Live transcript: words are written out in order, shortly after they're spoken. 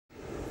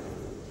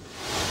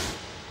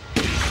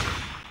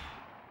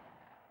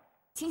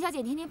秦小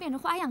姐天天变着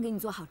花样给你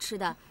做好吃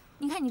的。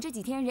你看你这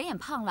几天人也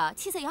胖了，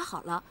气色也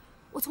好了，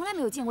我从来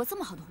没有见过这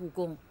么好的护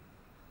工。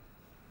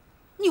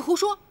你胡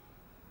说！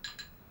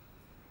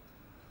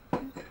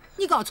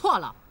你搞错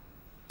了，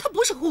她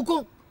不是护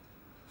工，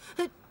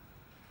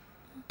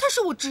她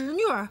是我侄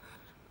女儿，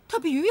她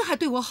比云云还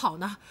对我好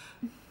呢。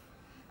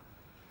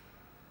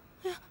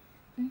哎呀，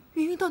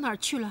云云到哪儿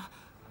去了？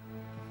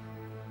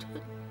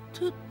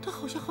她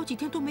好像好几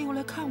天都没有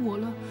来看我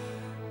了。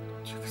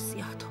这个死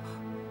丫头，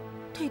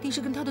她一定是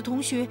跟她的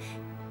同学，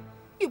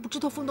也不知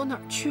道疯到哪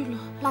儿去了。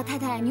老太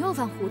太，你又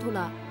犯糊涂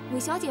了。韦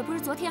小姐不是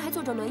昨天还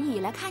坐着轮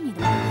椅来看你的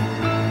吗？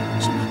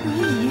什么轮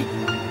椅？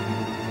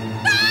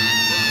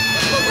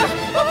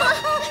伯母，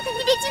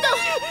你别激动。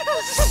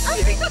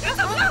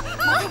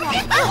老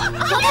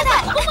太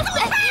太，走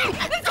开！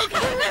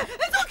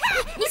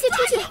你先出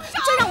去，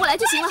这让我来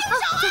就行了。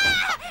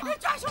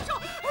抓凶手！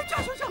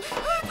抓凶手！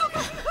走开！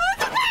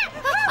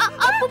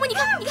伯母，你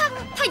看，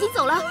他已经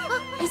走了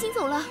已经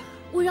走了。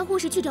我让护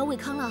士去找伟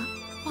康了。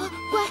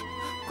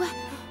乖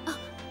啊，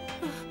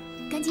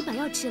赶紧把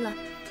药吃了，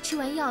吃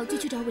完药就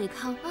去找伟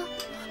康啊。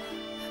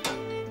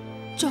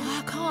找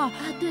阿康啊？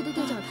对，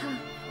找他。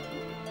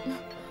来，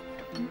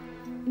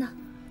那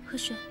喝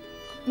水，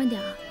慢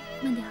点啊。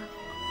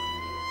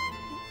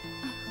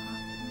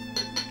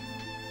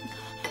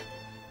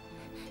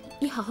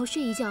你好好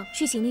睡一觉，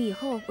睡醒了以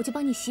后我就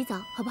帮你洗澡，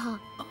好不好？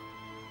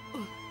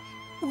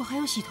我还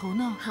要洗头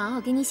呢。好，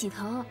给你洗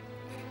头。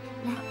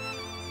来，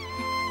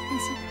放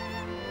心。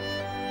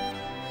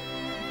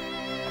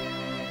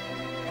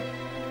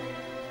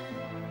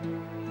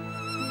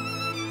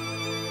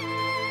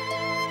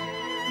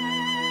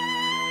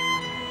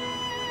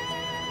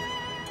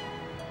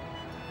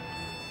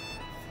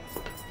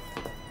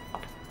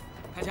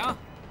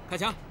凯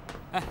强，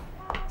哎，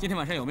今天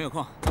晚上有没有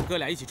空？咱们哥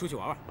俩一起出去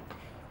玩玩。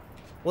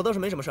我倒是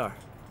没什么事儿，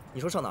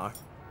你说上哪儿？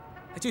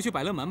就去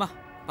百乐门吧，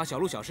把小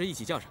陆、小诗一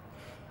起叫上。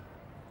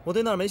我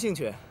对那儿没兴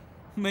趣。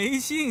没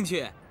兴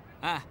趣？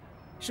哎，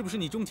是不是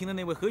你钟情的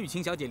那位何雨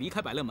晴小姐离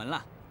开百乐门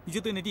了，你就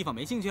对那地方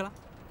没兴趣了？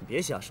你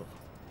别瞎说，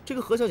这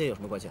跟何小姐有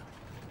什么关系啊？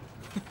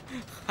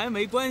还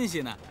没关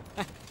系呢。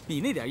哎，你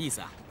那点意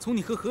思啊，从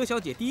你和何小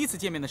姐第一次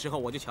见面的时候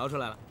我就瞧出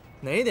来了。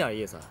哪点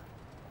意思？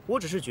我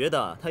只是觉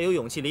得她有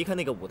勇气离开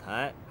那个舞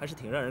台，还是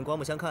挺让人刮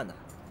目相看的。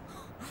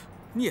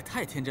你也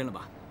太天真了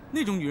吧！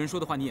那种女人说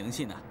的话你也能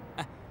信呢？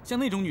哎，像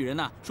那种女人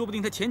呢，说不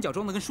定她前脚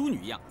装得跟淑女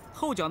一样，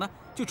后脚呢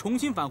就重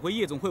新返回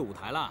夜总会舞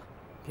台了。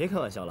别开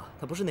玩笑了，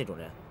她不是那种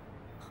人。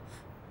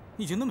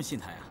你就那么信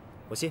她呀？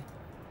我信。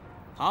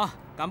好，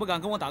敢不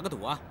敢跟我打个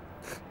赌啊？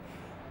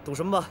赌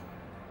什么吧？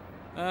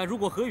如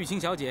果何雨晴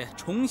小姐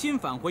重新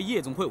返回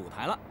夜总会舞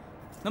台了，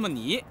那么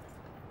你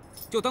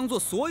就当做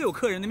所有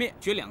客人的面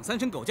学2、3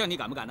声狗叫，你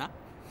敢不敢呢？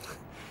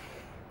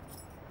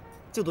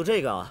就赌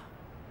这个啊？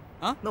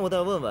啊？那我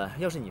再问问，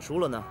要是你输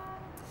了呢？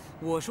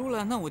我输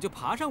了，那我就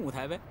爬上舞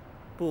台呗。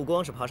不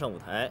光是爬上舞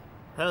台，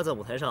还要在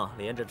舞台上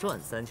连着转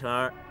3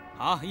圈。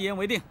好，一言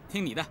为定，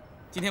听你的。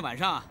今天晚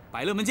上啊，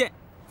百乐门见。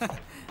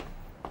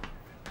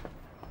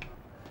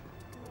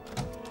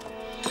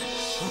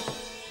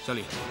小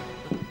李，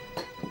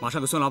马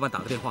上给孙老板打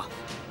个电话。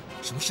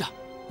什么事啊？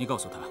你告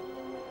诉他，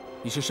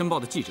你是申报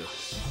的记者，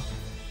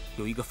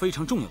有一个非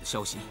常重要的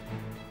消息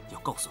要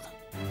告诉他。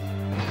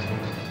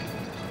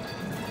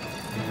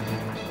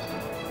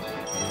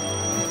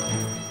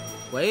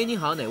喂，你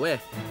好，哪位？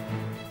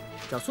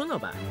找孙老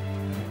板？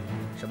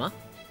什么？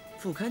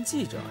副刊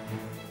记者？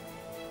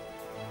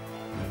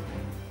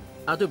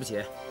啊，对不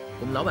起，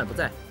我们老板不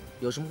在，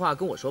有什么话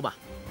跟我说吧。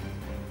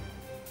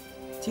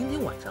今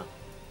天晚上，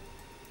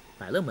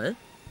百乐门？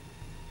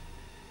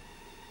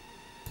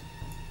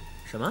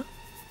什么？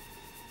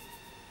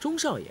钟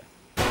少爷，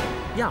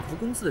亚福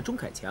公司的钟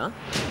凯强？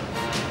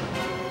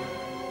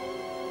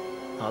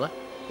好了，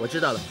我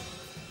知道了，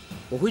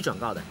我会转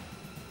告的。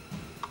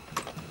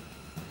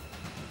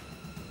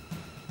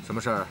什么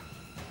事儿？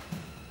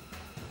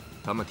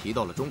他们提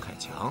到了钟凯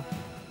强，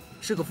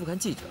是个副刊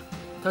记者。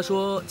他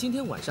说今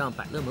天晚上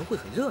百乐门会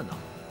很热闹，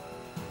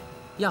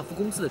亚福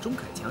公司的钟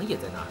凯强也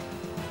在那儿。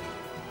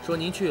说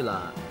您去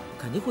了，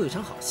肯定会有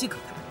场好戏可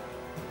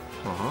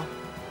看。啊？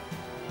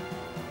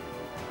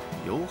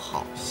有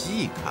好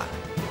戏看？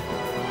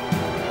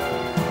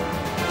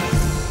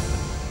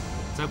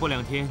再过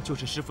2天就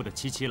是师傅的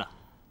七夕了。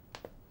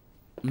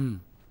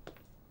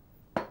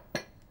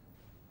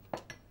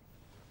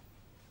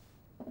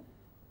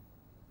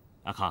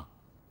阿康，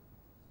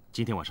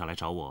今天晚上来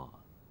找我，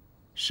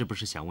是不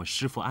是想问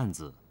师傅案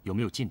子有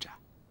没有进展？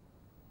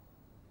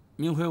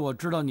明辉，我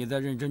知道你在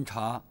认真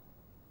查，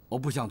我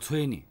不想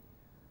催你。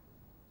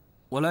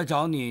我来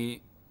找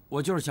你，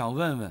我就是想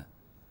问问，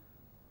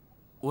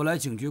我来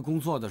警局工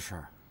作的事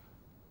儿。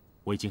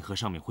我已经和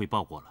上面汇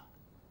报过了，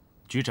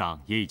局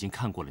长也已经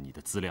看过了你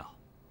的资料，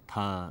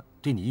他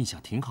对你印象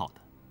挺好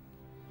的。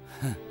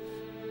哼，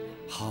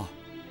好，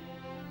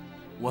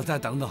我再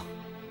等等。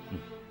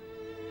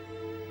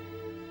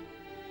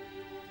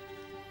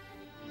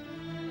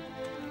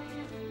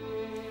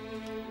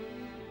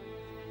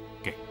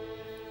给。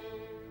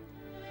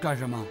干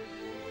什么？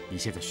你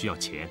现在需要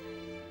钱，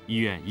医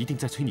院一定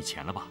在催你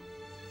钱了吧？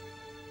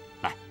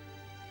来，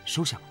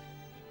收下吧。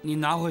你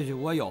拿回去，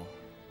我有。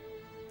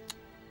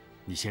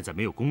你现在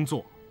没有工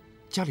作，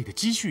家里的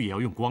积蓄也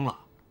要用光了。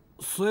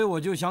所以我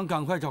就想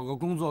赶快找个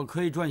工作，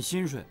可以赚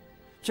薪水，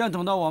这样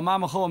等到我妈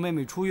妈和我妹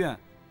妹出院，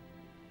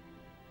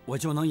我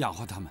就能养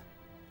活他们。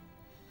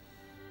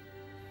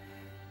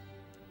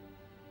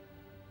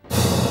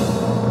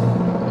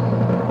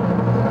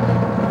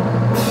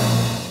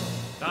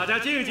大家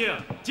静静，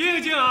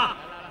静静啊！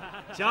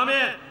下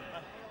面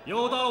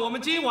又到了我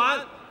们今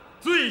晚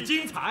最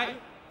精彩、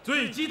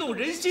最激动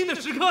人心的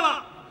时刻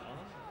了。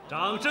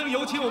掌声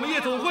有请我们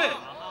夜总会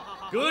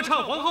歌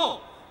唱皇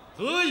后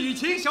何雨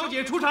晴小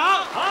姐出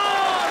场。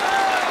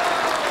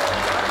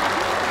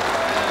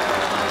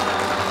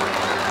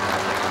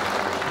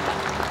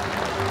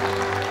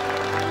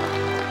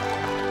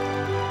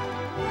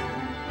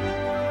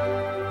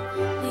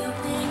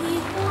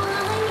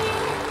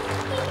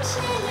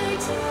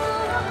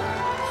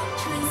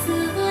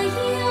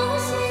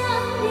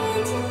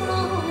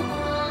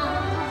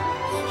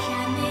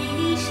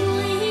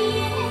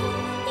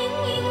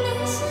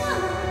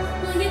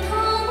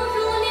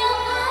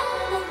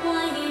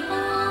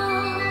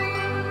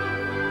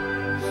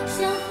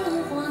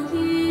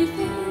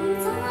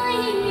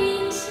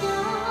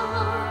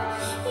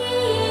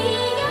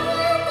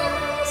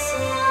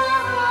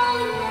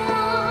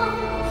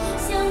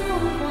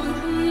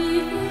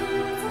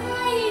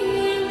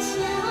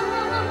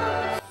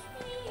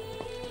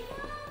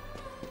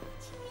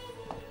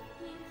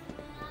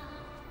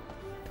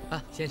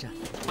先生，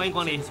欢迎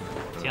光临，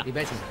请里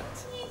边请。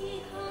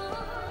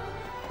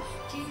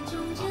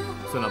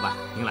孙老板，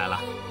您来了，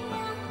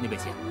那边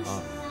请。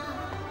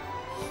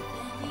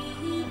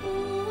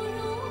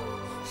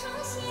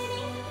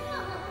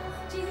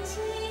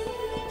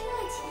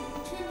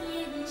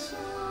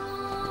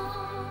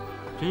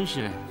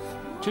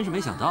真是没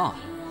想到。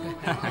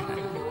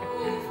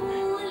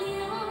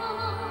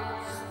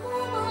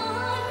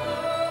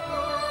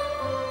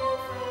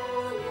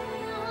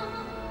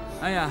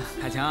哎呀，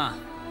凯强啊，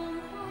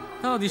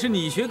到底是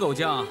你学狗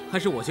叫还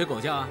是我学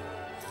狗叫啊？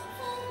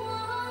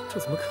这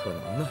怎么可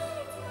能呢？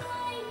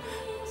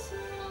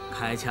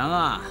凯强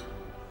啊，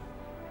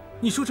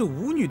你说这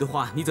舞女的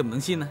话，你怎么能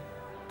信呢？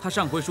她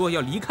上回说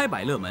要离开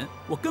百乐门，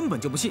我根本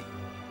就不信。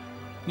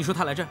你说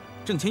她来这儿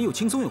挣钱又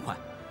轻松又快，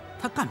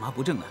她干嘛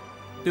不挣呢？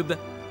对不对？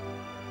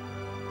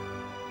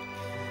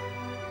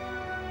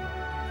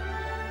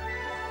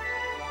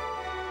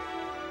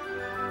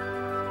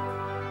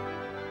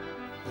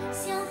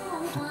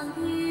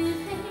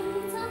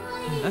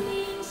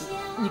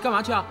你干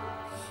嘛去啊？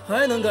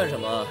还能干什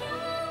么？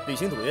履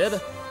行赌约呗。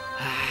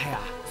哎呀，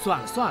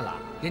算了，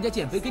人家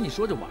减肥跟你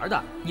说着玩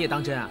的，你也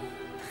当真啊？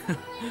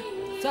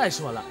再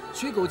说了，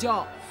学狗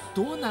叫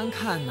多难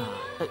看呐！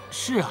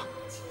是啊，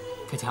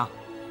凯强，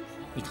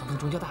你堂堂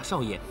钟家大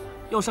少爷，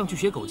要上去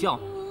学狗叫，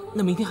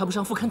那明天还不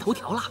上副刊头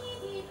条了？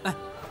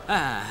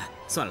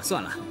算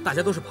了，大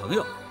家都是朋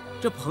友，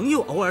这朋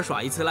友偶尔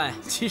耍一次赖，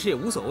其实也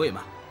无所谓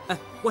嘛。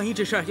万一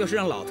这事儿要是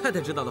让老太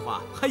太知道的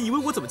话，还以为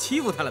我怎么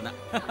欺负她了呢。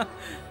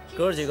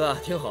哥儿几个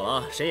听好了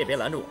啊，谁也别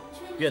拦着我，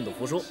愿赌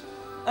服输。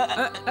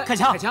凯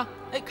强，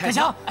凯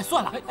强，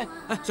算了，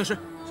小石、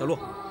小陆，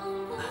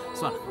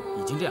算了，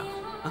已经这样了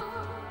啊。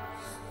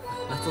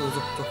来，坐。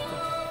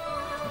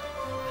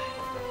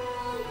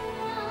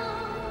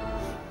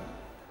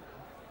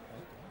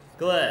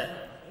各位，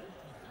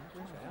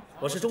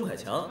我是钟凯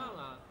强，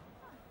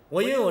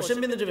我因为我身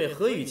边的这位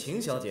何雨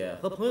晴小姐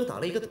和朋友打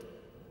了一个赌，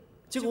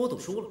结果我赌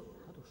输了，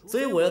所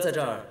以我要在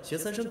这儿学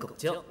3声狗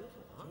叫。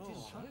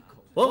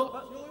汪！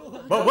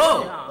哎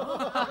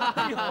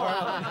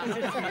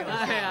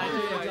呀，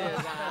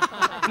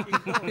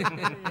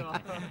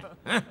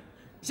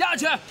下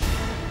去！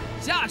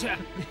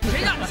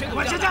谁让你学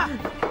狗叫的？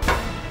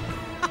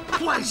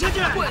滚下去！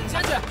滚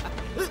下去！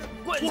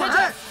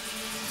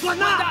滚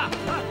呐！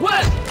滚！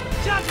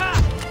下去！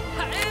还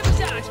不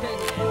下去你？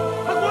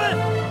快滚！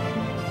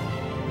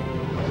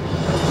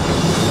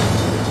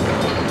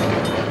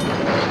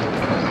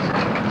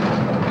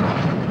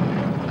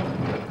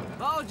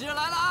报纸来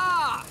了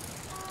啊！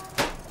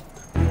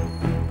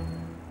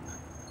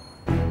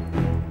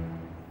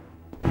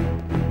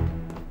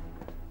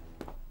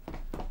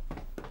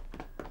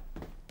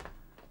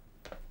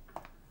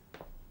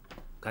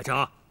凯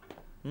强，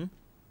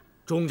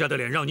钟家的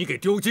脸让你给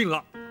丢尽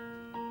了。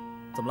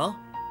怎么了？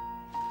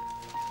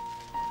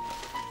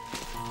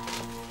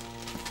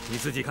你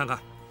自己看看。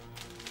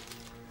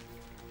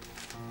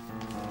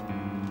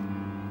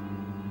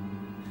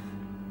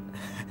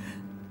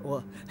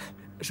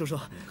叔叔，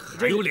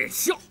还有脸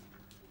笑，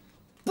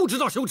不知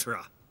道羞耻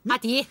啊！阿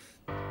迪，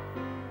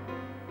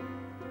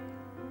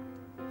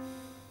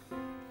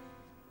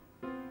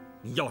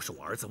你要是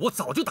我儿子，我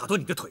早就打断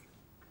你的腿。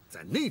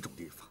在那种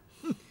地方，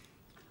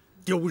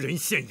丢人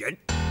现眼。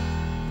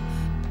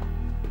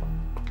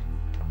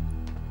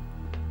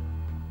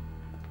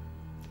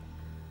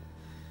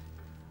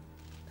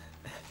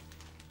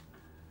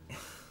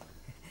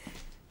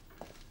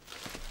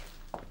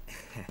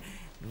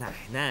奶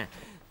奶，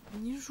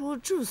您说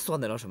这算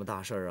得了什么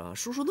大事啊？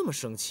叔叔那么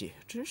生气，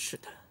真是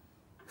的。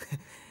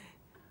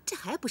这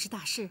还不是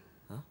大事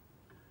啊？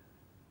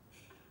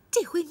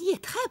这回你也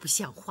太不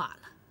像话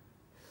了。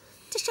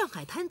这上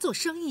海滩做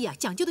生意啊，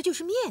讲究的就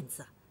是面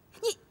子。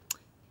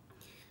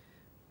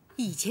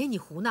以前你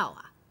胡闹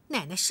啊，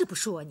奶奶是不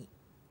说你，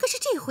可是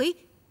这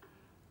回，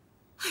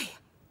哎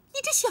呀，你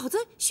这小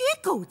子学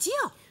狗叫，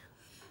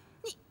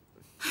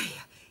哎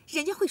呀，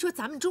人家会说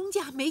咱们钟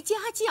家没家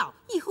教，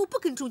以后不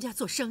跟钟家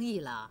做生意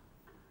了。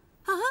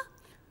啊，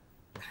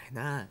奶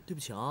奶，对不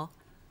起啊！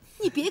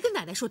你别跟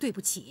奶奶说对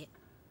不起，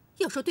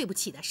要说对不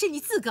起的是你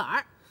自个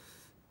儿。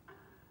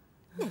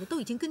奶奶都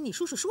已经跟你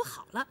叔叔说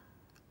好了，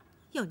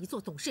要你做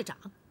董事长，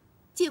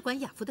接管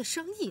雅福的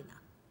生意呢。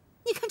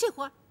你看这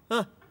会儿，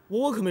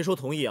我可没说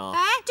同意啊！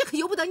哎，这可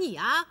由不得你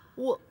啊！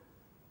我，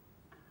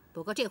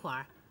不过这会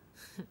儿，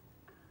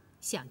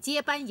想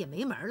接班也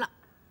没门了。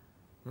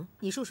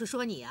你叔叔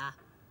说你啊，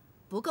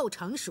不够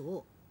成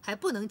熟，还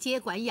不能接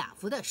管雅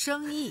福的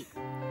生意。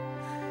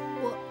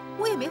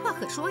我也没话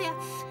可说呀。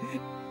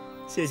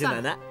谢谢奶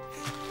奶。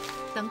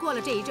等过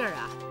了这一阵儿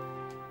啊，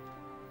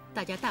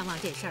大家淡忘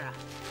这事儿啊，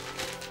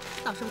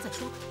到时候再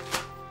说。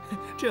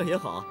这样也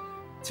好。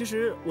其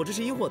实我这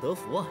是因祸得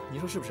福啊，你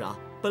说是不是啊？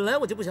本来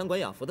我就不想管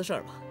雅福的事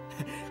儿嘛。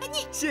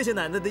谢谢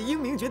奶奶的英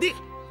明决定。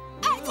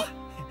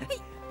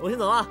我先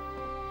走啊。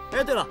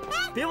哎，对了，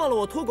别忘了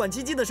我托管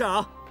基金的事儿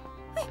啊。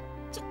哎，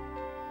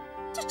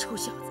这臭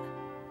小子。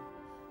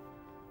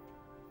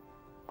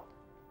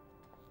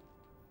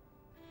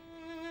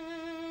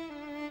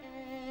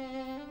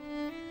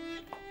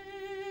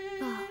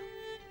爸，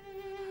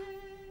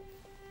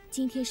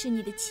今天是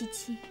你的7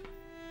期，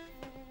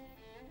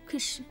可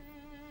是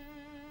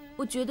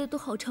我觉得都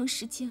好长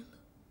时间了。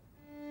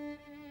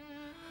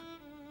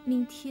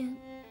明天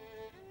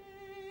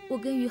我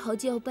跟宇豪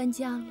就要搬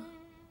家了，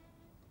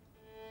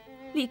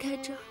离开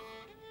这儿，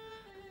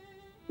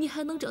你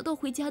还能找到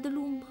回家的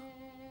路吗？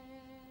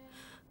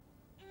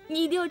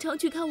你一定要常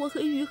去看我和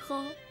宇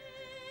豪。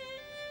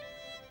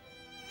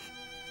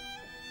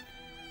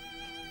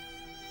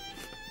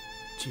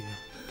姐，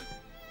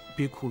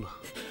别哭了。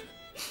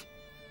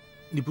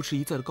你不是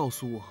一再的告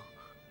诉我，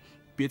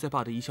别在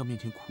爸的遗像面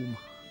前哭吗？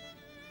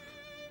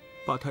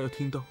爸他要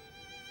听到，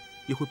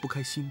也会不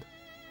开心的。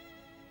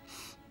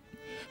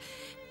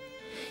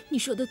你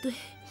说的对，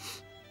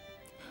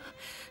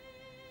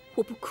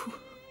我不哭。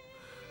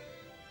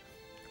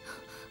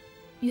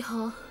宇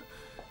豪，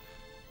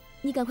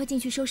你赶快进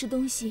去收拾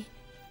东西，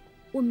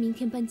我们明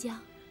天搬家。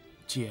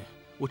姐，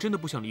我真的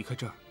不想离开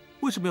这儿，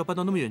为什么要搬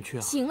到那么远去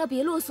啊？行了，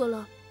别啰嗦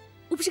了，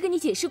我不是跟你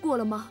解释过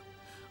了吗？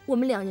我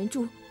们2人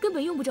住，根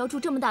本用不着住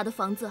这么大的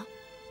房子。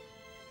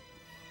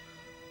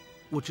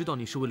我知道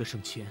你是为了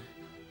省钱，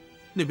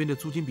那边的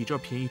租金比这儿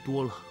便宜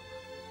多了。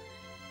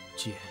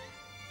姐，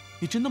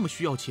你真那么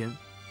需要钱，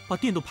把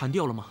店都盘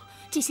掉了吗？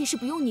这些事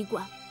不用你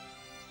管。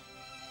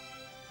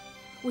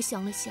我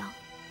想了想，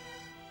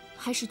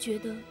还是觉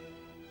得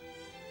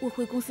我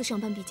回公司上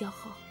班比较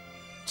好。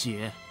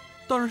姐，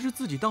当然是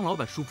自己当老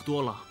板舒服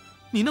多了。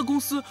你那公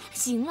司……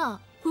行了，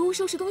回屋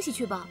收拾东西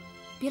去吧，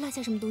别落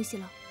下什么东西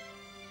了。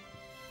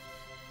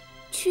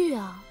去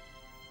啊！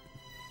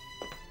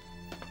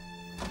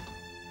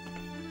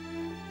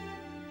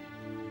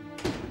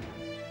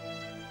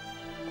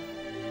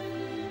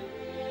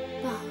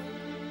爸，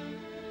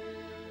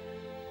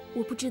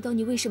我不知道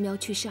你为什么要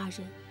去杀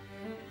人，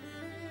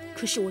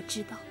可是我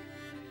知道，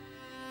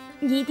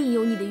你一定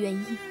有你的原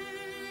因。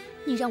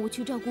你让我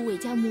去照顾韦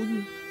家母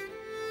女，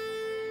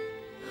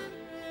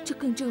这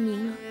更证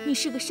明了你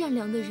是个善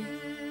良的人。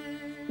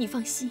你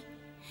放心，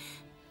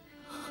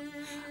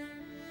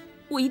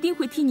我一定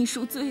会替你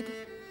赎罪的。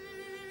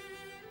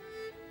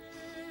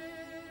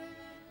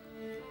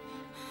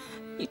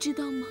你知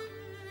道吗？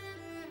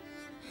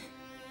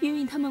云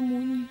云她们母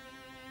女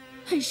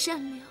很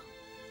善良，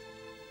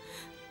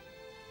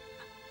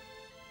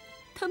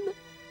她们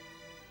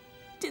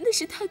真的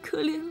是太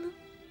可怜了。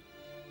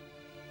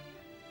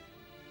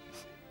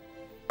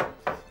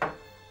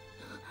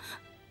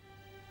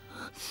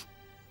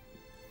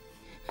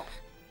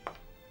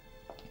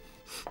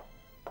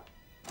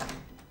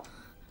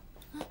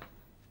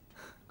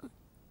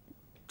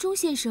钟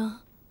先生，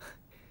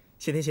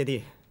谢天谢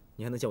地，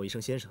你还能叫我一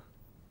声先生，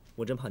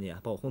我真怕你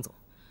把我轰走。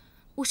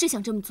我是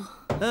想这么做。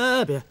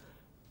哎，别，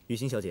雨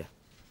欣小姐，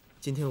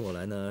今天我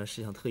来呢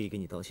是想特意给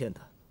你道歉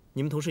的。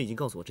你们同事已经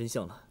告诉我真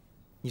相了，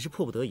你是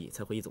迫不得已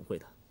才回夜总会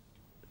的，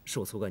是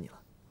我错怪你了。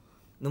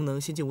能不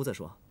能先进屋再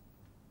说？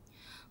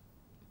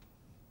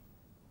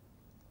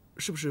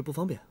是不是不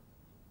方便？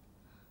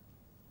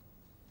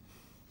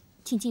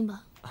请进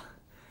吧。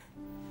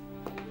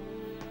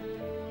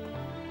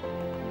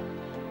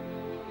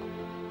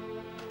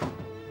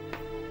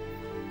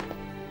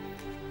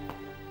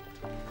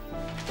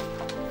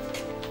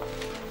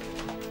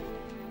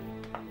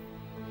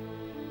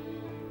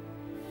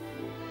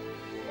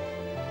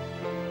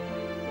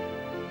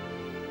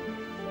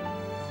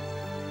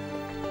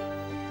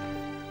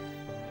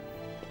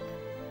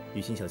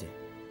雨欣小姐，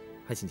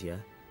还请节哀。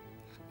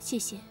谢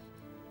谢。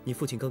你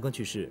父亲刚刚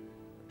去世，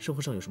生活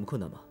上有什么困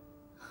难吗？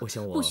我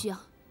想我不需要，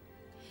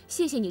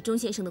谢谢你钟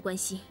先生的关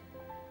心。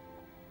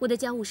我的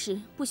家务事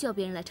不需要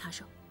别人来插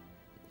手。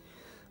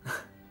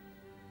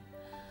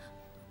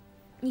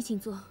你请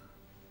坐。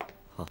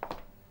好。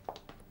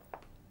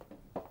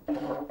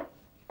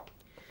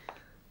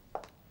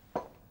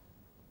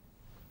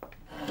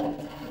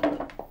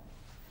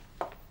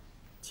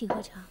请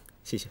喝茶。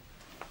谢谢。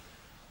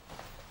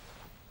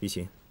雨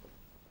晴，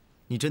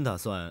你真打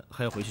算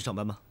还要回去上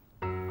班吗？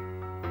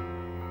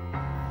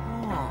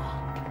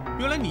哦，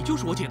原来你就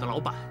是我姐的老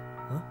板。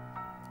啊？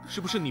是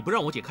不是你不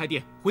让我姐开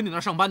店，回你那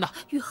儿上班的？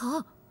宇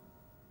豪，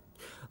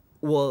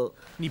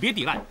你别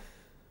抵赖。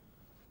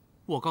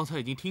我刚才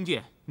已经听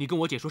见你跟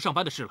我姐说上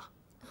班的事了。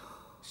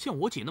像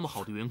我姐那么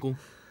好的员工，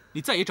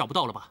你再也找不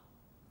到了吧？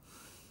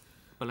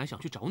本来想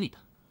去找你的，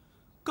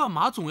干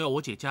嘛总要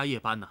我姐加夜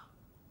班呢？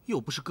又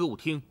不是歌舞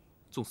厅，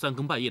总3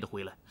更半夜的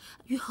回来。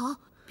宇豪，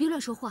别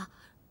乱说话，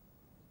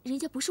人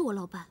家不是我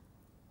老板。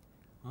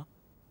啊？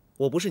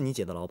我不是你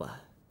姐的老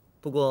板，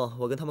不过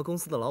我跟他们公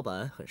司的老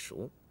板很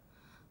熟。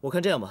我看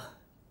这样吧，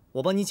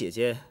我帮你姐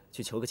姐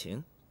去求个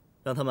情，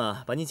让他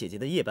们把你姐姐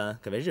的夜班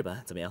改为日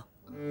班，怎么样？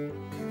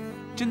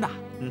真的？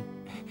嗯。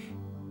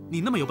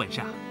你那么有本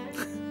事啊？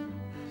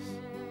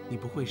你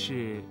不会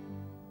是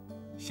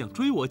想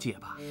追我姐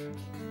吧？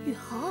宇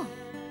豪。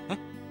哎，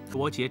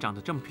我姐长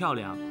得这么漂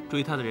亮，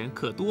追她的人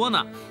可多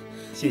呢。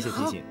谢谢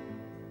提醒。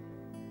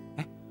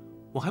哎，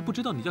我还不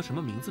知道你叫什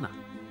么名字呢，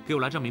给我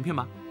来张名片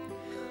吧。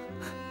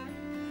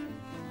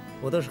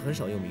我倒是很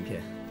少用名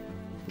片，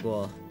不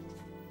过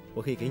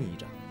我可以给你一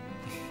张。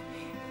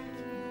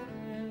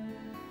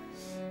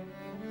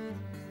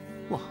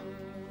哇，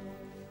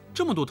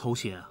这么多头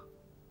衔啊！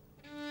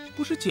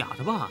不是假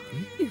的吧？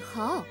宇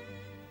豪，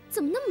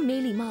怎么那么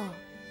没礼貌啊？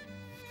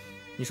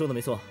你说的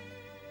没错，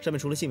上面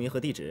除了姓名和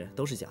地址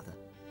都是假的。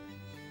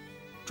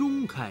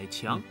钟凯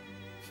强，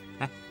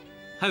哎，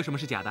还有什么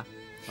是假的？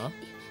啊？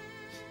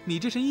你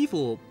这身衣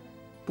服，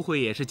不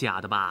会也是假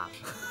的吧？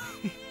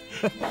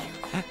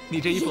哎，你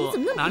这衣服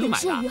哪里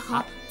买的？宇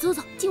豪，走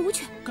走，进屋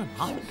去。干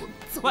嘛？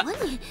走啊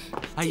你！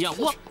哎呀，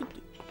我。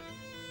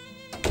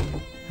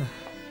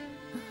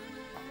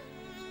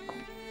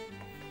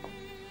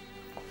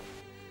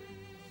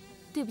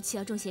对不起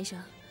啊，钟先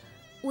生，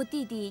我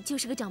弟弟就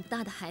是个长不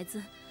大的孩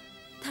子，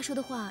他说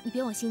的话你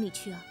别往心里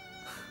去啊。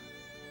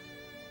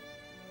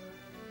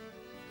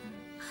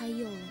还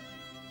有，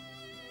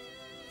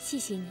谢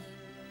谢你。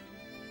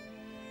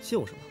谢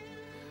我什么？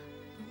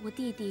我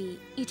弟弟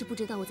一直不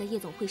知道我在夜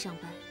总会上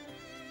班，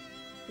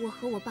我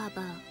和我爸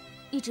爸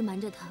一直瞒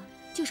着他，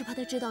就是怕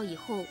他知道以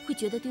后会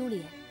觉得丢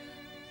脸。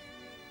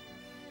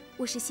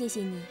我是谢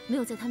谢你没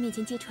有在他面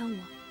前揭穿我。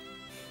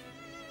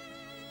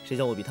谁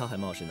叫我比他还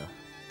冒失呢？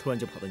突然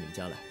就跑到你们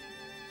家来。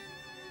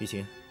雨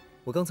晴，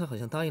我刚才好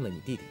像答应了你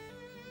弟弟，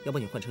要把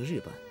你换成日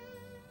班。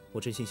我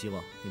真心希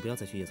望你不要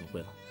再去夜总会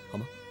了，好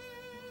吗？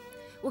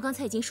我刚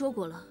才已经说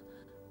过了，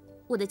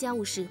我的家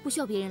务事不需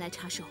要别人来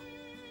插手。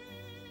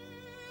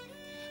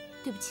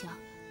对不起啊，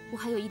我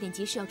还有一点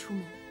急事要出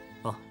门。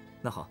哦，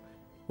那好，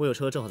我有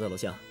车正好在楼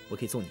下，我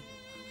可以送你。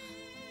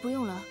不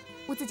用了，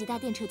我自己搭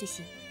电车就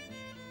行。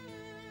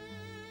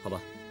好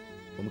吧，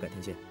我们改天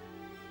见。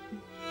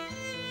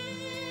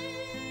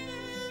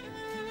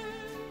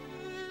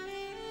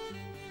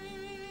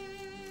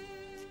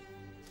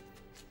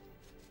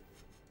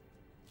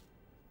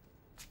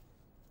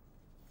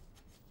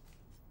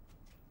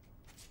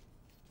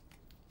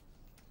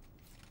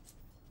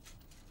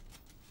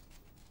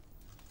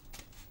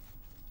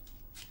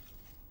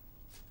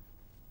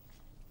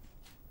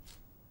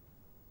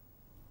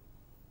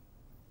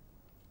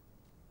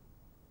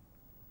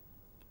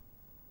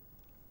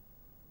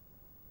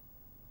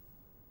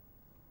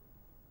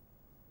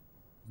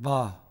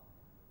爸，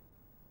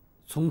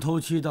从头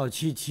七到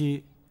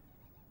77，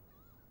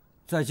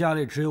在家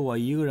里只有我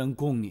一个人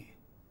供你。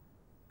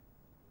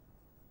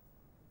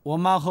我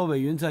妈和伟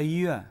云在医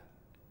院，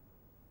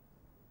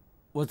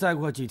我再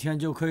过几天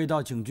就可以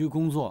到警局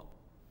工作，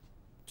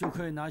就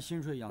可以拿薪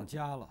水养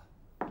家了。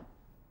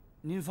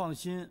您放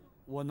心，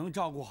我能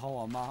照顾好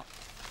我妈，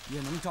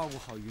也能照顾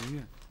好云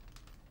云。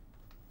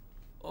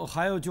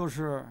还有就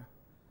是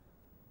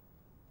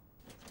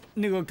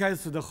那个该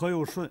死的何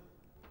有顺。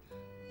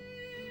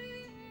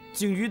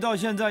警局到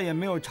现在也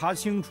没有查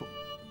清楚。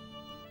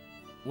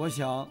我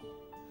想，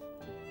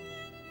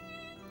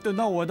等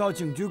到我到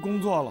警局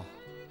工作了，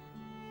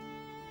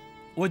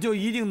我就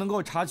一定能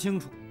够查清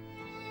楚。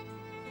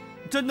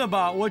真的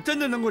吧，我真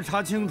的能够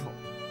查清楚。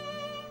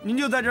您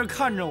就在这儿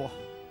看着我，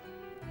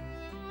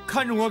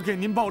看着我给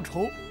您报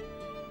仇。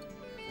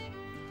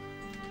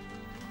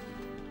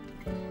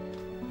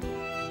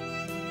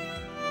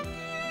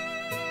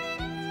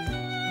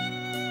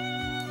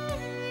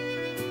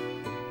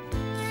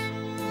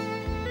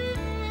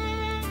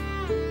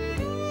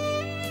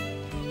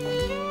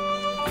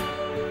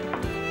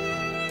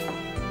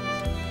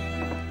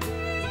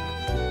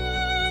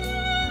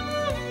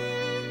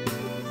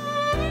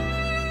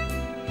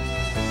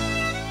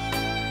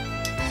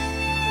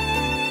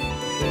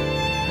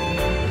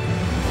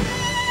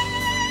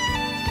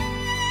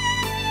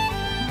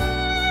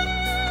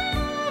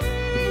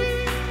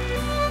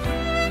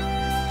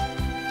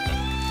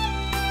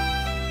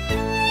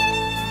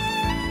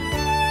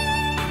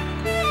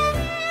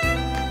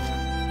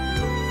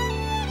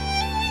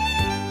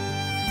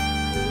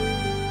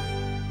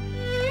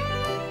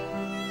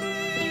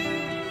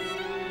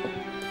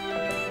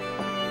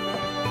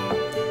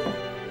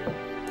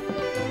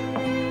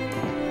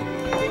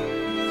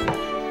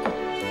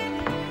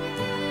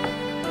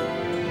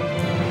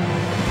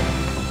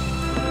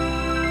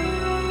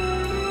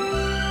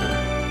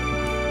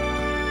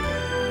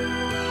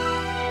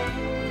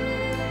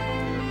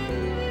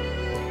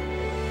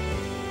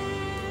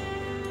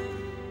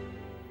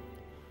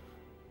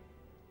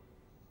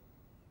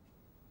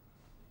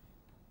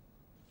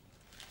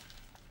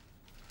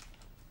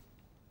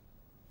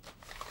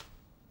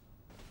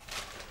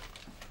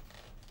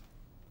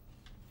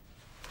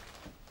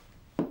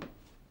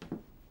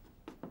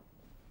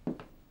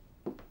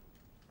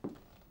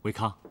韦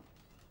康，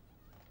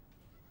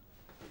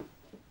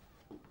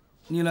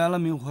你来了，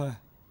明辉。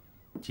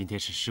今天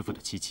是师傅的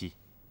7/7，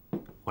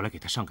我来给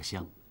他上个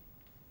香，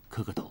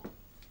磕个头。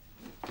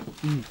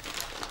嗯。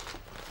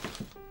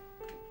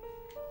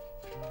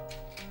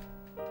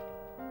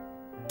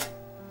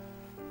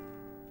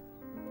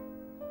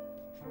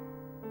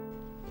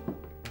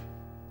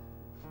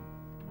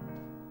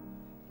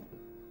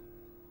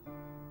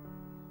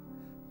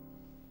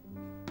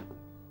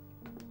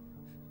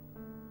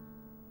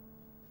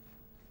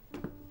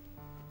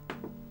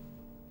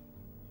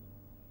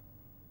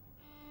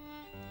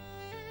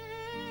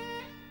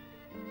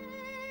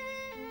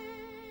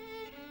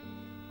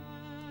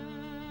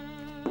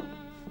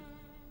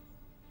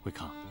韦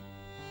康，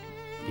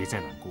别再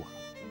难过了。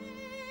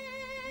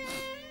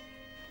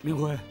明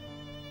辉，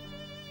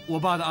我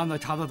爸的案子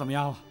查得怎么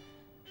样了？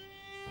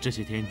这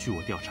些天据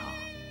我调查，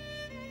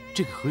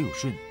这个何有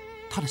顺，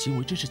他的行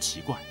为真是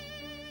奇怪，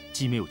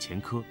既没有前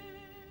科，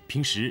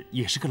平时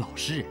也是个老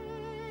实人。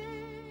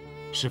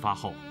事发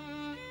后，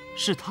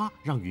是他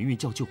让云云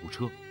叫救护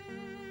车，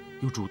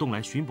又主动来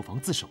巡捕房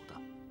自首的。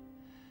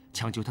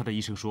抢救他的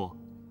医生说，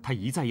他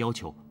一再要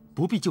求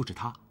不必救治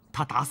他，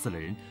他打死了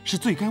人是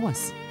罪该万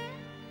死。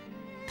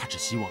他只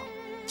希望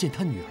见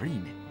他女儿一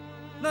面。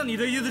那你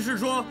的意思是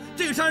说，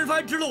这个杀人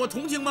犯值得我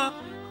同情吗？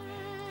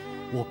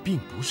我并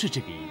不是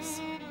这个意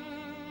思。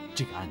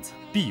这个案子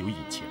必有隐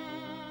情，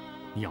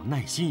你要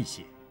耐心一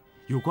些。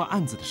有关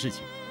案子的事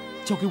情，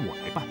交给我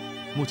来办。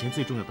目前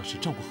最重要的是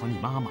照顾好你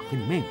妈妈和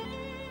你妹妹，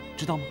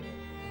知道吗？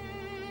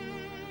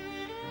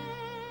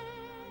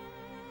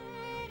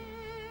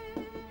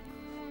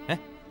哎，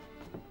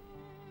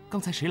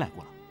刚才谁来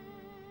过了？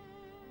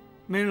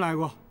没人来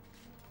过。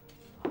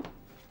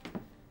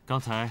刚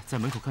才在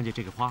门口看见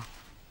这个花，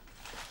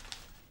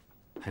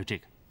还有这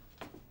个。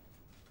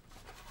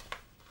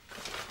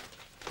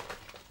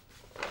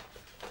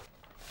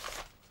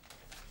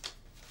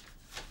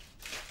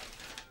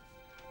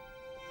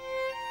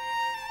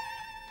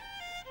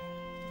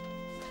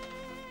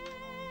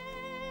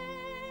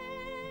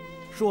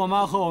是我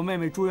妈和我妹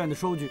妹住院的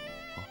收据。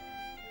哦，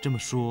这么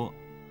说，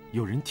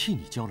有人替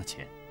你交了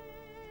钱？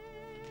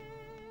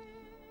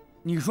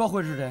你说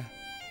会是谁？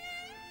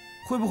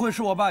会不会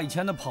是我爸以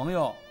前的朋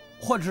友，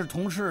或者是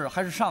同事，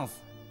还是上司？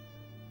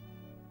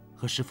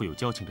和师傅有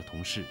交情的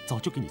同事早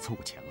就给你凑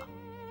过钱了。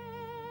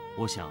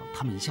我想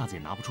他们一下子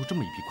也拿不出这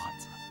么一笔款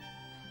子。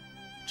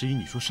至于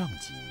你说上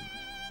级，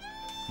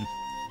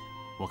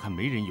我看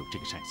没人有这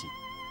个善心。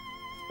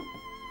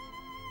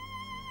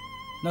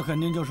那肯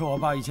定就是我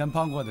爸以前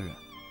帮过的人。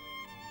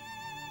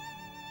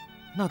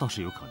那倒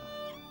是有可能。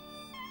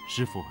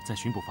师傅在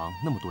巡捕房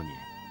那么多年，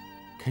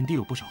肯定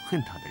有不少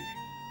恨他的人，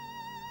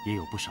也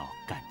有不少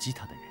感激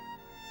他的人。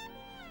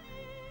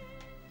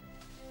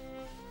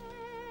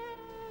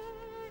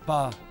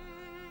爸，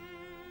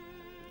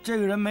这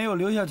个人没有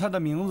留下他的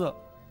名字，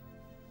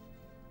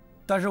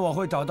但是我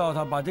会找到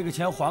他，把这个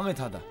钱还给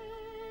他的。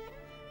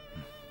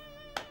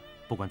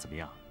不管怎么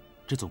样，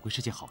这总归是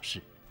件好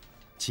事，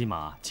起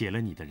码解了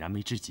你的燃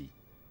眉之急。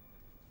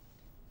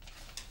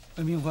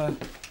明辉，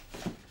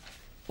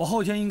我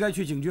后天应该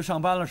去警局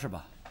上班了，是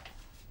吧？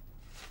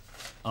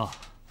哦，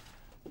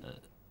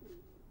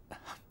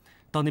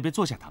到那边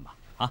坐下谈吧。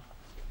啊。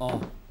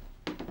哦。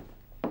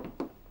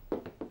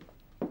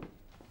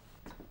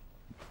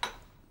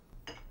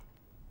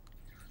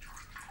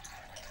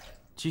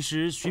其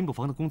实巡捕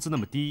房的工资那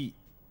么低，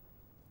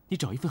你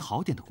找一份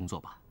好点的工作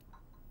吧。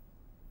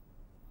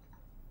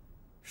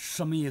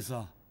什么意思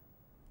啊？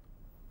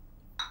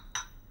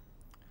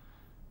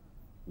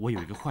我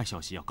有一个坏消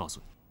息要告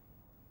诉你。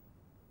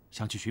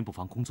想去巡捕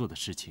房工作的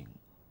事情，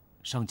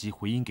上级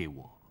回音给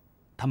我，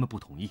他们不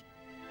同意。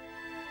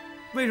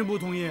为什么不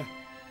同意？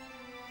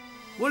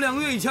我2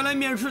个月以前来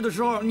面试的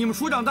时候，你们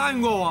署长答应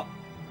过我，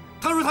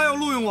他说他要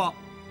录用我。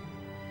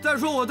再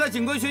说我在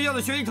警官学校的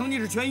学习成绩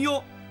是全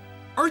优。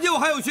而且我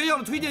还有学校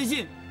的推荐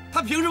信，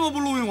他凭什么不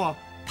录用我？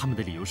他们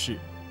的理由是，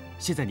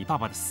现在你爸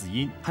爸的死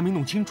因还没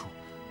弄清楚，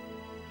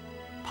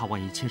怕万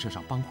一牵涉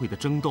上帮会的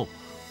争斗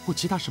或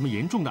其他什么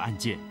严重的案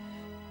件，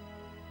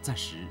暂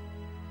时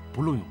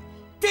不录用你。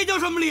这叫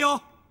什么理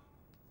由？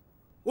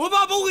我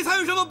爸不会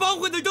参与什么帮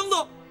会的争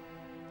斗，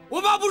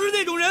我爸不是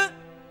那种人。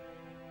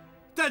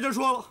再者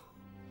说了，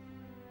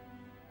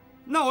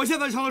那我现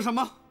在成了什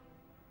么？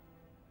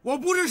我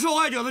不是受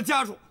害者的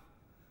家属，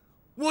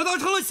我倒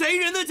成了嫌疑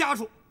人的家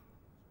属。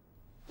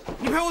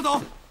你陪我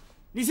走，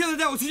你现在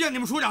带我去见你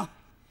们署长，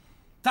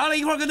咱俩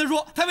一块跟他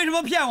说，他为什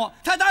么骗我？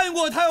他答应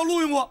过他要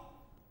录用我。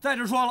再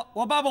者说了，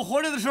我爸爸活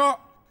着的时候，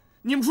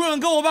你们署长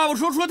跟我爸爸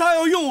说他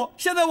要用我，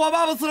现在我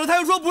爸爸死了，他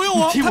又说不用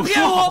我，他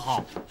骗我。好不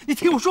好？你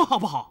听我说好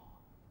不好？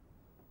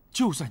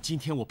就算今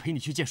天我陪你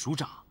去见署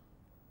长，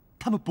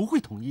他们不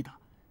会同意的，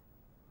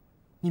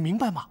你明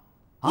白吗？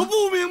我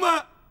不明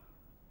白。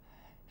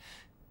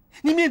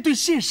你面对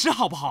现实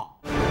好不好？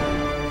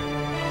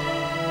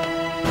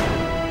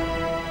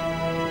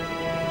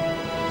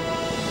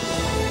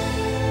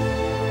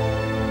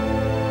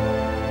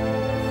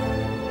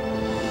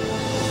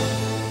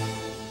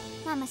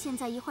妈妈现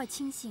在一会儿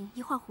清醒，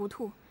一会儿糊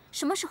涂，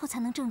什么时候才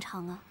能正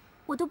常啊？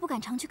我都不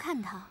敢常去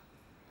看他。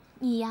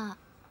你呀，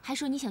还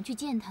说你想去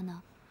见他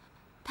呢。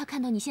他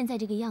看到你现在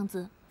这个样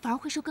子，反而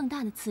会受更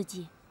大的刺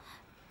激。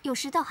有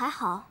时倒还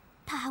好，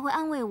他还会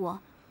安慰我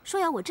说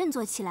要我振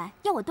作起来，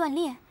要我锻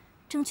炼，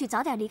争取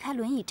早点离开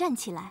轮椅站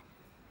起来。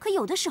可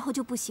有的时候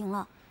就不行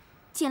了，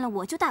见了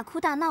我就大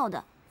哭大闹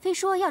的，非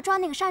说要抓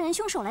那个杀人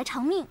凶手来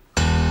偿命。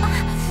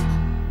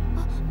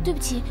对不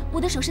起，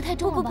我的手势太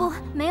重了吧？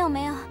不，没有，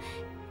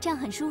这样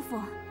很舒服。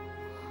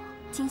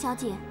秦小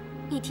姐，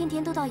你天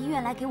天都到医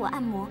院来给我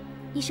按摩，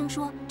医生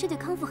说这对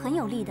康复很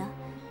有利的，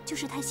就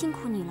是太辛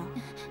苦你了。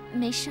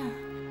没事儿。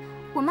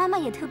我妈妈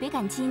也特别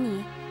感激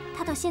你，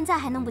她到现在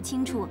还弄不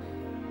清楚，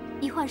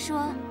一会儿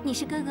说你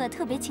是哥哥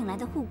特别请来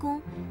的护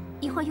工，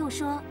一会儿又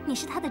说你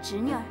是他的侄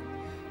女儿。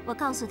我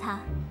告诉她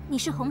你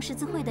是红十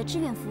字会的志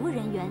愿服务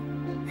人员，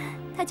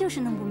她就是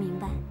弄不明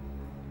白。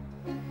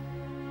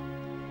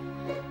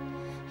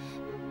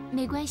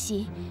没关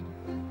系，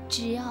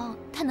只要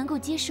他能够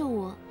接受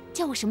我，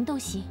叫我什么都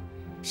行。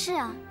是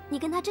啊，你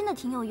跟他真的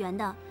挺有缘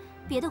的。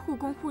别的护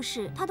工护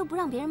士他都不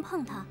让别人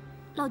碰他，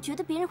老觉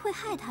得别人会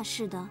害他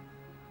似的。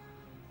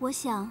我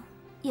想，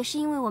也是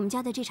因为我们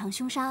家的这场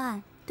凶杀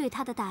案对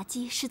他的打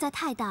击实在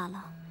太大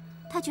了，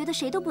他觉得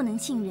谁都不能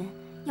信任，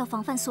要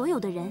防范所有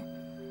的人。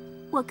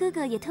我哥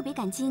哥也特别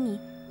感激你，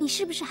你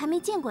是不是还没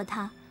见过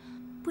他？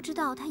不知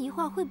道他一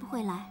会儿会不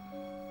会来？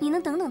你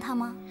能等等他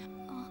吗？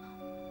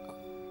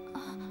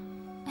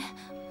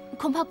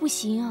恐怕不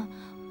行啊，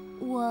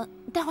我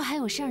待会儿还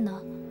有事儿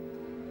呢。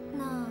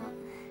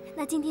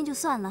那今天就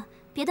算了，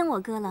别等我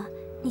哥了，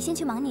你先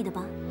去忙你的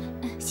吧。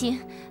行，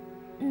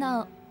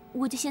那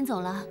我就先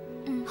走了。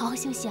好好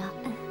休息啊。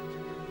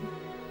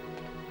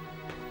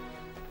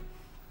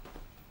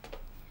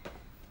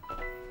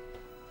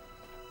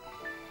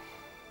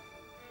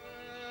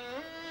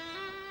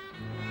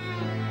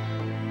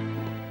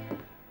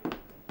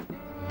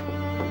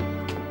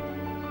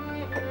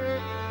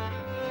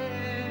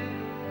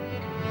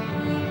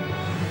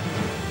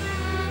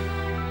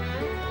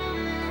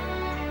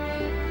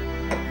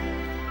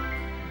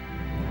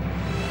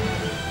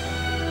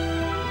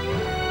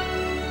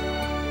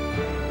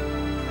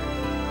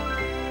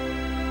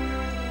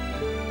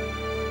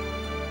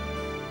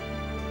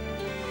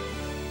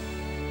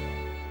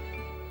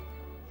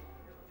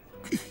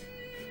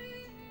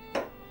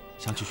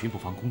想去巡捕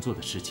房工作的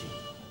事情，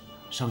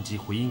上级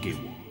回音给我，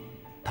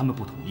他们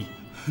不同意。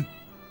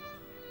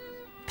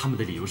他们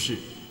的理由是，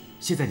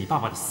现在你爸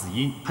爸的死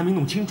因还没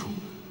弄清楚，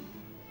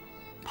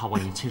怕万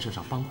一牵涉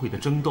上帮会的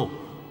争斗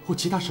或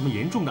其他什么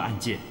严重的案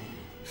件，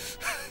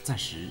暂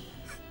时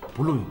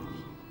不录用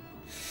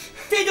你。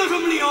这叫什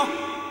么理由？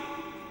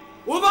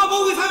我爸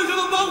不会参与什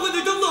么帮会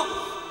的争斗，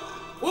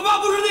我爸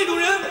不是那种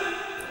人。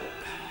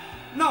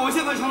那我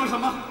现在成了什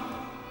么？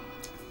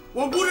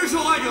我不是受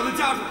害者的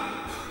家属。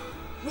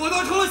我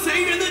倒成了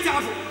嫌疑人的家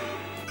属。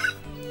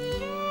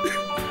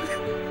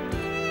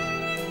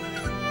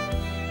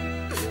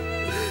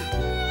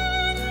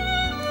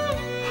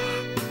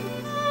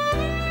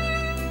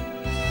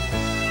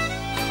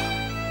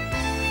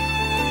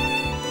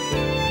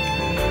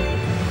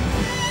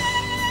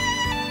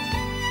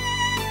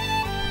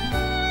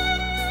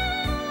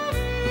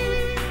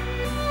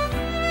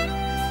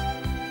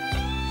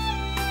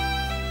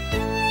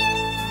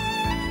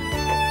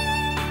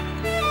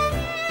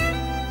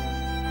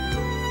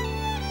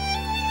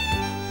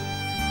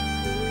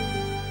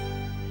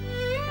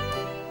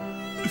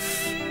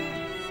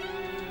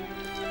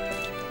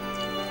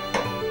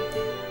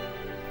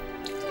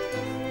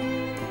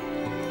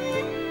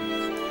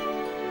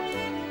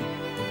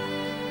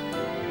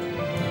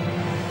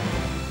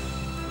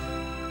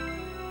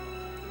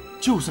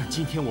就算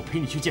今天我陪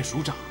你去见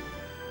署长，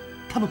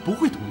他们不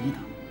会同意的。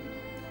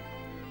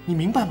你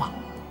明白吗？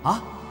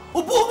啊？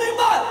我不明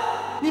白。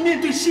你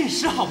面对现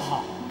实好不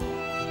好？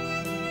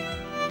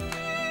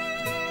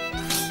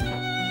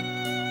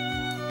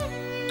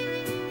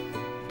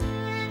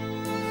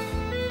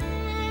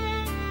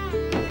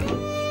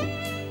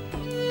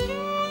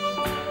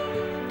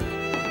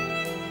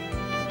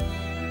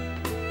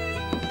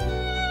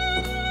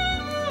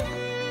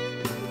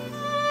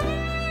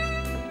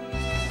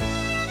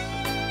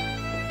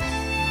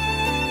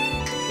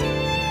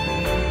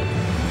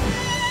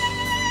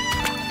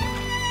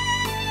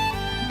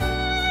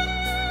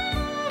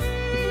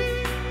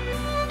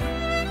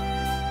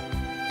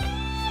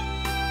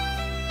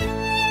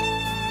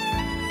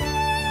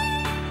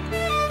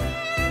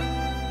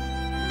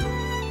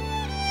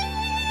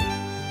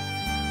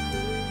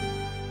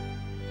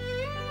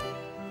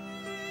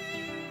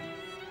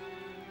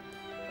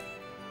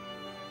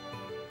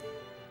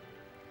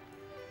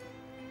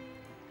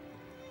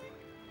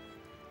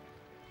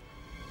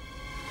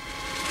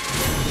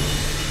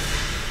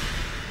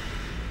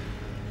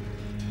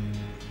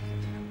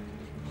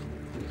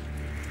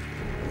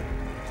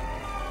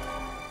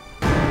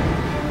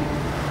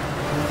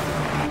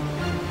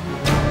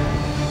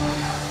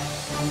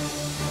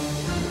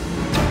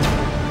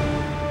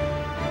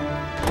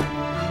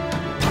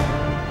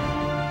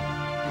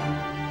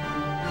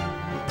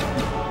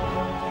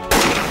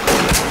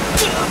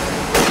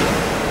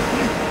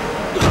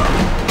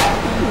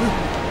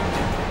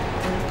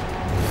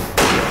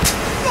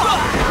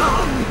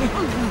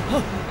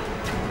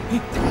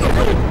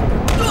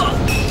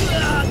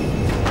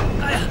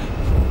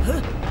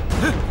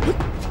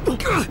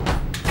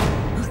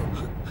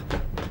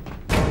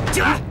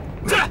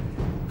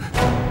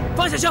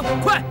下枪，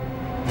快！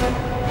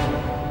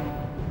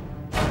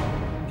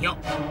娘，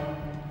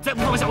再不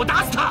放下，我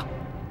打死他！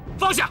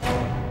放下！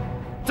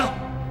走，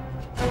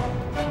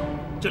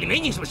这里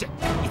没你什么事。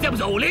你再不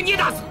走，我连你也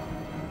打死！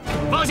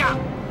放下，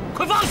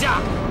快放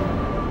下！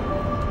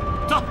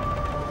走，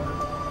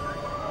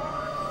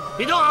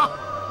别动啊！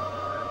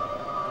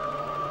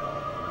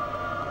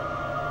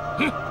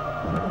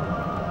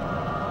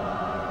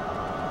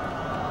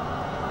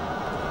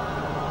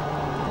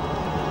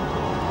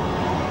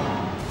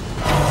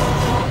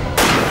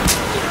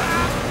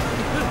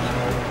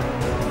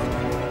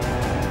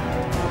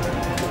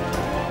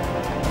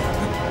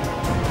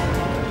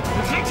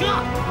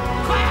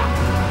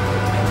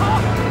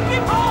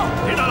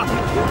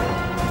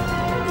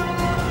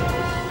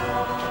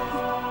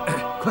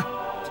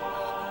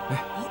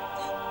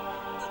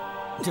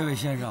这位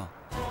先生，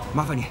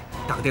麻烦你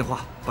打个电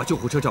话，把救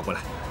护车叫过来。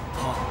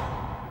好。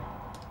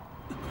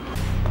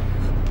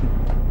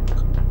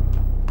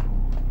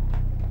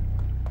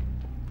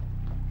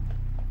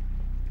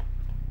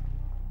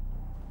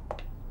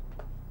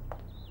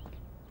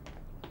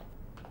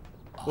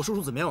我叔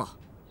叔怎么样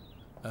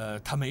了？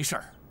他没事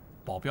儿，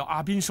保镖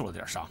阿斌受了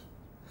点伤。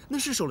那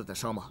是受了点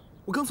伤吗？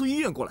我刚从医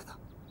院过来的。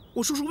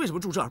我叔叔为什么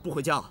住这儿不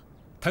回家啊？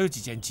他有几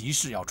件急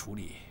事要处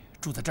理，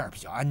住在这儿比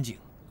较安静。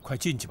快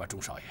进去吧，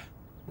钟少爷。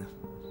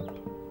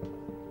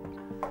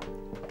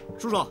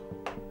叔叔，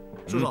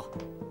叔叔，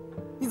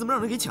你怎么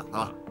让人给抢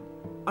了？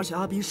而且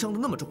阿斌伤得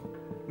那么重，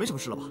没什么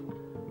事了吧？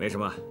没什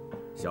么，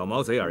小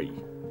毛贼而已。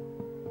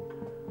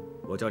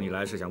我叫你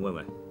来是想问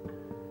问，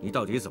你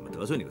到底怎么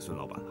得罪那个孙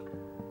老板了？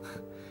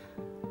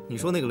你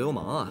说那个流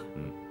氓啊，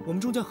我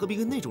们钟家何必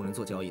跟那种人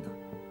做交易呢？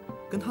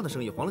跟他的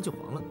生意黄了就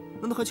黄了，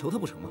难道还求他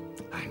不成吗？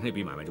哎，那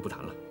笔买卖就不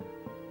谈了。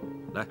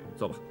来，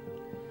坐吧。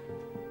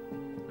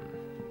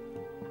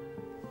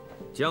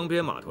江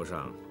边码头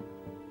上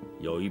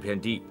有一片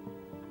地，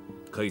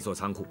可以做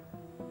仓库。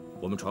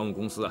我们船务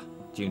公司啊，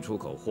进出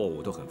口货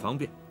物都很方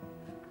便。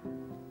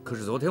可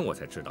是昨天我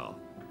才知道，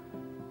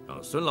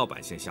让孙老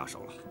板先下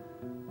手了。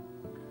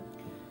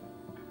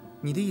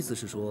你的意思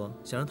是说，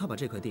想让他把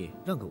这块地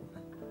让给我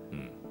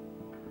们？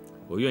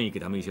我愿意给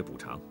他们一些补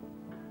偿，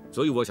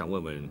所以我想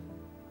问问，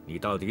你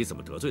到底怎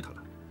么得罪他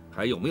了？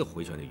还有没有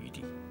回旋的余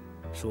地？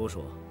说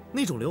说，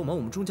那种流氓，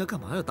我们钟家干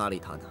嘛要搭理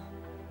他呢？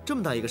这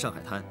么大一个上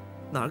海滩，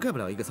哪儿盖不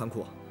了一个仓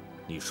库啊？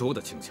你说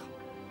的轻巧。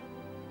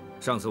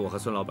上次我和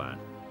孙老板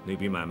那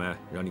笔买卖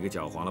让你给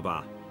搅黄了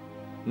吧？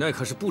那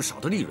可是不少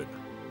的利润呢。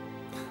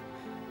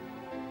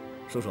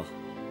叔叔，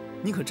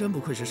你可真不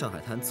愧是上海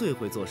滩最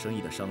会做生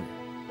意的商人，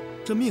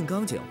这命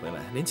刚捡回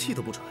来，连气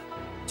都不喘，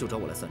就找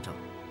我来算账。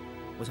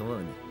我想问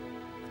问你，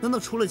难道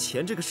除了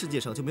钱，这个世界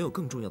上就没有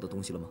更重要的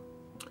东西了吗？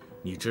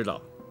你知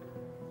道，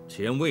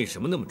钱为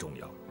什么那么重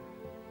要？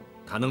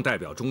它能代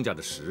表钟家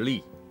的实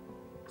力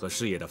和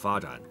事业的发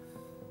展，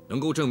能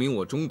够证明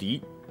我钟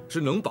迪是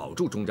能保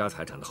住钟家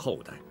财产的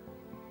后代。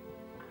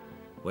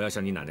我要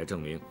向你奶奶证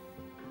明，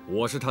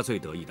我是她最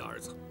得意的儿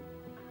子。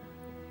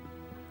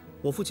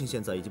我父亲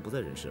现在已经不在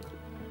人世了，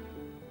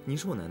您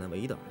是我奶奶唯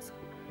一的儿子，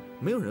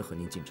没有人和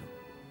您竞争。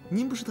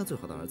您不是他最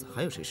好的儿子，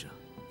还有谁是啊？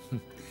哼，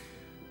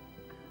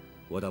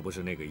我倒不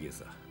是那个意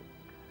思。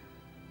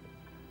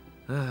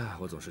哎，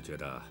我总是觉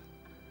得，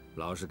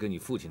老是跟你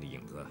父亲的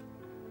影子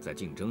在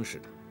竞争似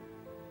的。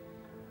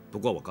不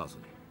过我告诉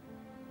你，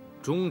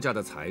钟家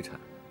的财产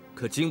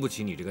可经不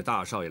起你这个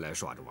大少爷来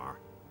耍着玩。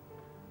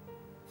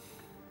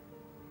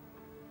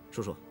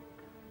叔叔，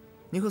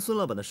您和孙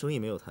老板的生意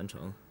没有谈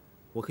成，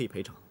我可以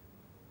赔偿。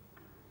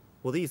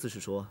我的意思是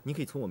说，你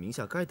可以从我名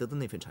下该得的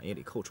那份产业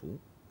里扣除。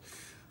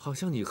好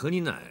像你和你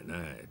奶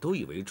奶都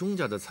以为钟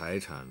家的财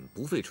产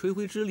不费吹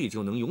灰之力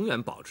就能永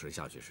远保持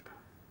下去似的。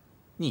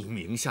你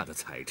名下的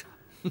财产，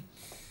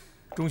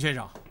钟先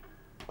生，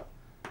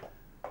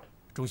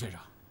钟先生，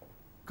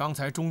刚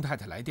才钟太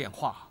太来电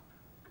话，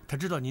她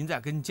知道您在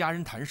跟家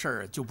人谈事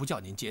儿，就不叫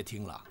您接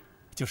听了，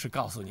就是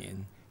告诉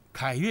您，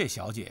凯越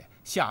小姐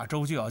下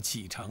周就要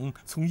启程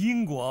从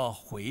英国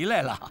回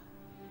来了。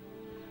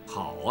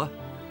好啊，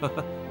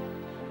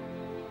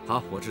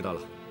好，我知道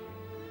了。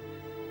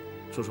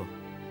叔叔，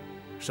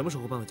什么时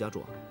候搬回家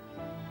住啊？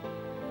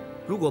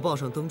如果报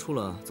上登出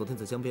了昨天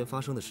在江边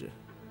发生的事，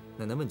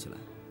奶奶问起来，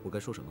我该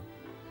说什么？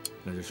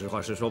那就实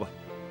话实说吧。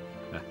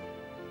哎，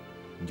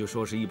你就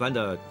说是一般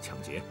的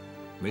抢劫，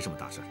没什么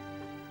大事。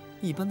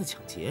一般的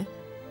抢劫？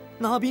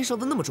那阿斌伤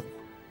得那么重？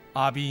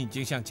阿斌已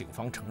经向警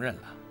方承认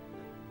了，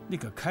那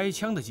个开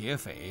枪的劫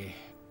匪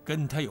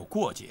跟他有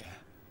过节，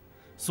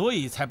所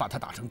以才把他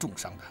打成重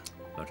伤的。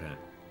老陈，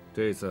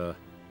这次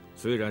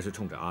虽然是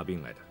冲着阿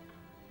斌来的，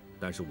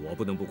但是我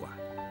不能不管。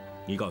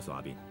你告诉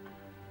阿斌，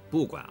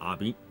不管阿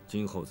斌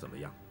今后怎么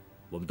样，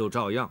我们都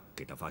照样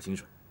给他发薪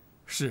水。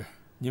是，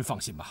您放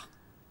心吧。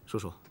叔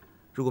叔，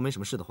如果没什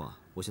么事的话，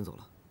我先走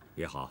了。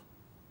也好。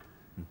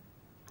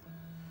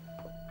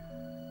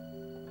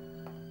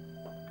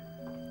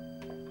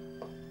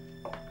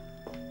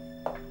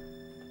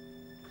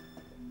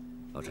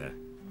老陈，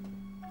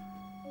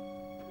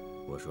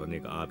我说那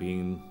个阿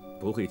斌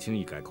不会轻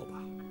易改口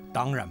吧？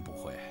当然不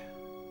会，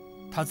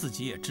他自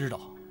己也知道，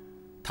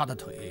他的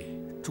腿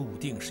注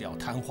定是要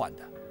瘫痪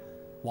的，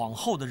往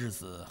后的日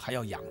子还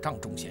要仰仗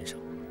钟先生。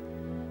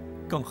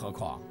更何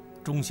况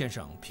钟先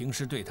生平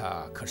时对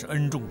他可是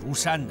恩重如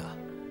山呢。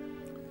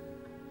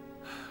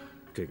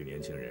这个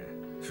年轻人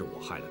是我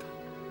害了他，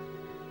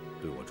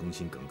对我忠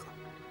心耿耿，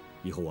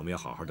以后我们要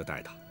好好的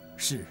待他。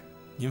是，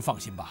您放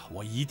心吧，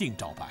我一定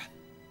照办。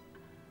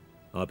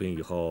阿斌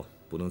以后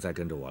不能再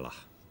跟着我了，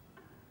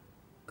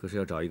可是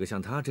要找一个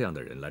像他这样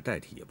的人来代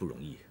替也不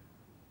容易。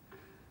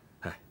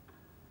哎，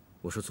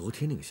我说昨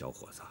天那个小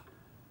伙子，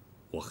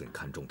我很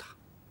看重他，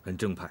很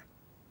正派，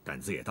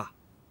胆子也大，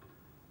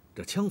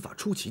这枪法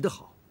出奇的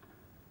好，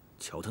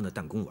瞧他那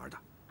弹弓玩的，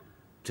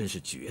真是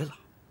绝了。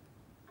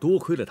多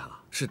亏了他，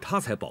是他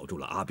才保住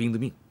了阿斌的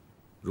命。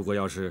如果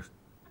要是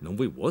能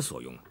为我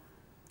所用，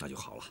那就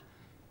好了。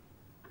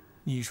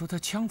你说他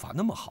枪法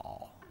那么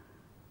好，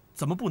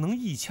怎么不能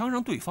一枪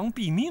让对方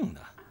毙命呢？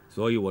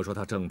所以我说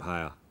他正派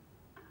啊，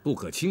不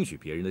可轻许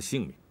别人的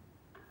性命。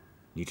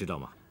你知道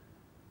吗？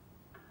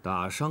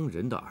打伤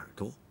人的耳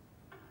朵，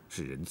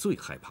是人最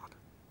害怕的，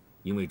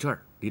因为这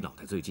儿离脑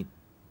袋最近。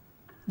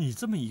你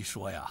这么一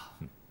说呀，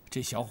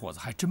这小伙子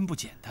还真不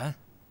简单。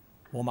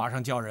我马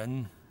上叫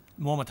人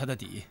摸摸他的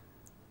底。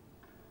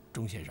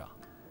钟先生，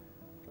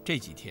这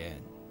几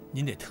天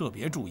您得特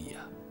别注意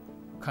啊！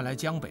看来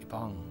江北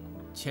帮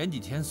前几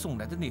天送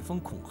来的那封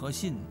恐吓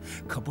信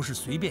可不是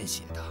随便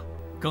写的，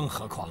更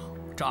何况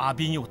这阿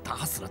斌又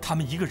打死了他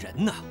们一个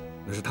人呢。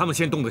那是他们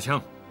先动的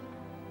枪，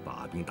把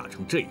阿斌打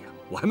成这样，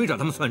我还没找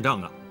他们算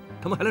账呢，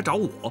他们还来找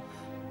我。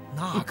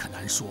那可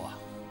难说啊。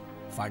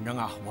反正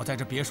啊，我在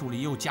这别墅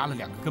里又加了2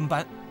个跟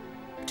班，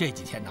这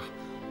几天呢，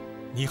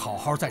你好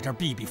好在这儿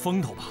避避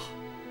风头吧。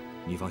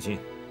你放心，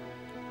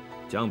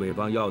江北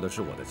帮要的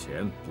是我的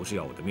钱，不是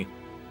要我的命。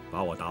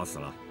把我打死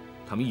了，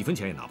他们1分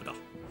钱也拿不到。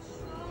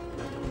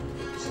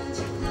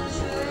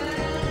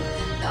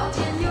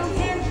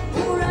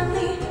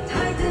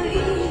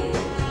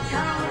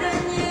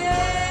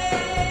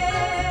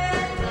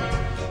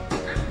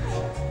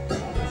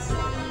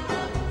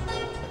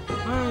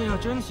哎呀，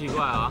真奇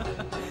怪啊！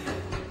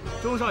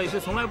钟少爷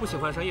是从来不喜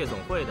欢上夜总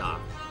会的，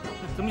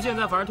怎么现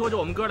在反而拖着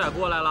我们哥俩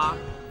过来了？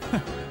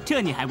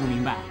这你还不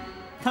明白？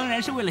当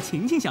然是为了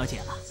晴晴小姐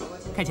了。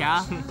凯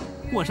强，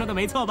我说的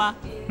没错吧？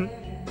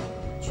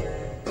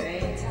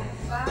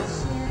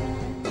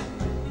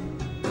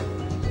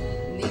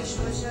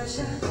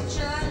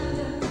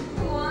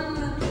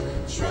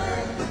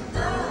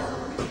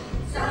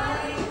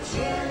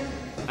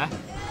哎，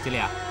经理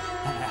啊，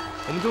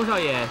我们钟少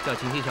爷叫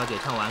晴晴小姐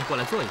唱完过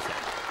来坐一下。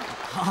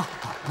好，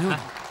没问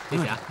题，谢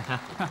谢啊。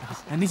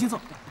您先坐。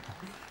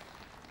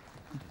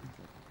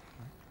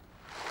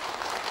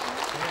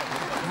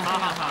好，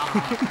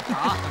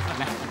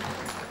来，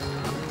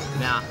怎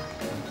么样？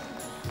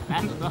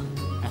来，喝，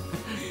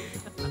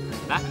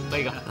来喝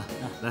一个，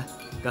来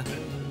干。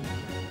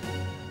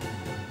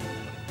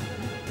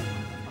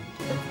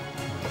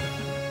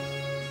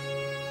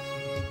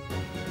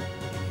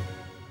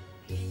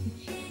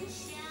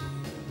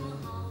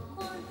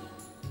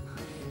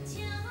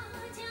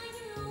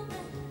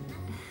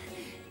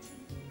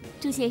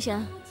钟先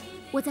生，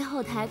我在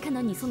后台看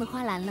到你送的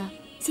花篮了，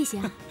谢谢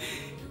啊。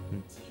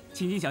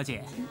晴晴小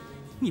姐，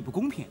你不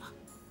公平啊！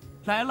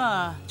来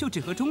了就只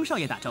和钟少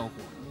爷打招呼，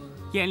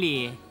眼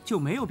里就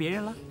没有别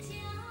人了？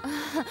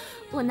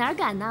我哪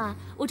敢呢？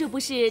我这不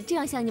是这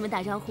样向你们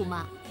打招呼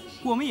吗？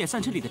我们也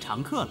算这里的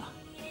常客了，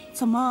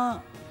怎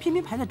么偏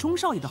偏排在钟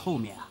少爷的后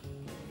面啊？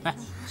哎，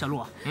小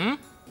陆，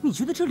你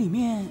觉得这里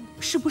面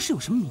是不是有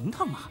什么名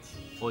堂啊？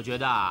我觉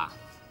得啊，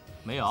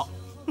没有，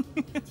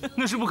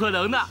那是不可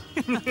能的。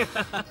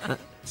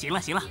行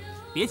了，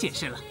别解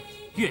释了，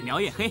越描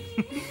越黑。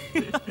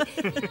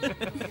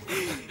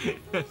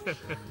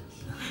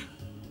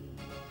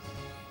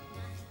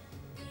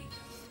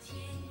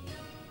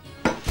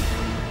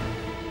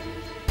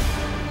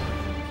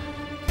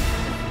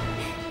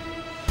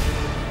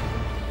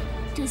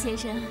钟先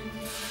生，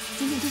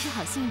今天真是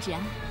好兴致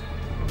啊！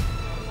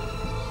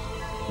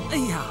哎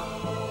呀，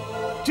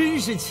真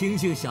是晴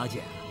晴小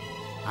姐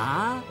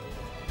啊！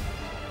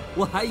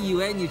我还以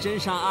为你真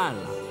上岸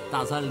了，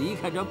打算离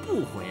开这儿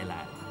不回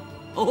来了。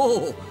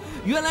哦，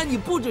原来你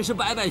不只是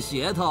摆摆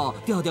噱头，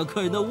吊吊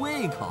客人的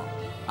胃口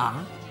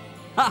啊！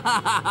哈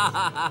哈哈哈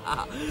哈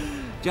哈！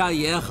这样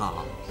也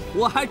好，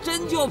我还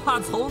真就怕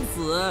从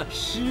此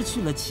失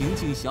去了晴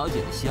晴小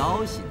姐的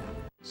消息呢。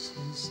是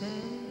谁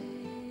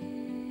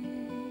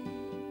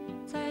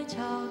在敲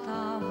打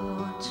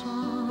我窗？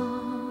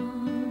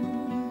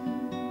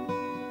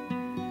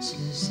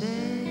是谁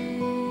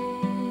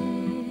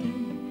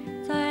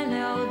在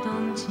撩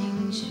动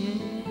琴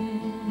弦？